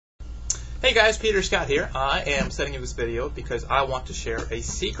Hey guys, Peter Scott here. I am sending you this video because I want to share a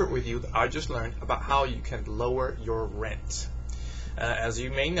secret with you that I just learned about how you can lower your rent. As you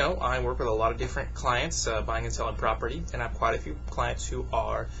may know, I work with a lot of different clients buying and selling property, and I have quite a few clients who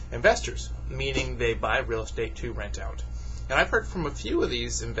are investors, meaning they buy real estate to rent out. And I've heard from a few of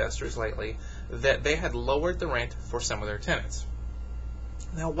these investors lately that they had lowered the rent for some of their tenants.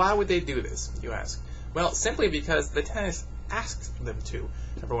 Now, why would they do this, you ask? Well, simply because the tenants asked them to.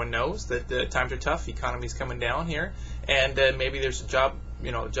 Everyone knows that the times are tough, the economy's coming down here, and maybe there's a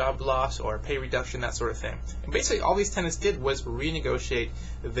job loss or pay reduction, that sort of thing. And basically, all these tenants did was renegotiate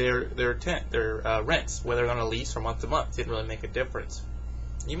their rents, whether they're on a lease or month to month. Didn't really make a difference.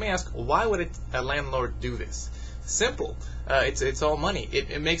 You may ask, why would a landlord do this? Simple. It's all money.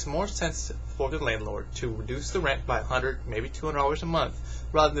 It makes more sense for the landlord to reduce the rent by $100, maybe $200 a month,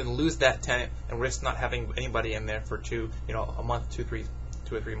 rather than lose that tenant and risk not having anybody in there for a month, two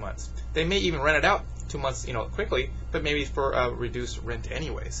or three months. They may even rent it out 2 months, quickly, but maybe for a reduced rent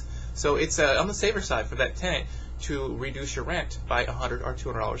anyways. So it's on the safer side for that tenant to reduce your rent by $100 or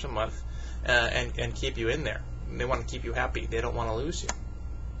 $200 a month and keep you in there. And they want to keep you happy. They don't want to lose you.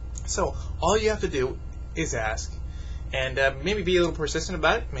 So all you have to do is ask, and maybe be a little persistent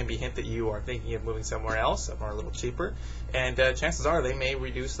about it. Maybe hint that you are thinking of moving somewhere else, somewhere a little cheaper, and chances are they may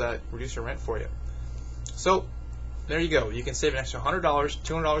reduce your rent for you. So there you go. You can save an extra $100,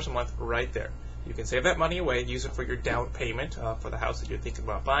 $200 a month right there. You can save that money away, use it for your down payment for the house that you're thinking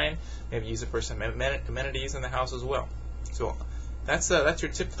about buying. Maybe use it for some amenities in the house as well. So that's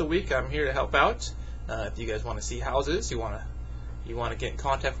your tip of the week. I'm here to help out. If you guys want to see houses, you want to get in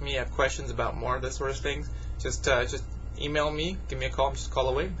contact with me, have questions about more of this sort of things, just email me, give me a call. I'm just a call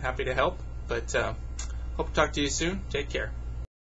away. I'm happy to help. But hope to talk to you soon. Take care.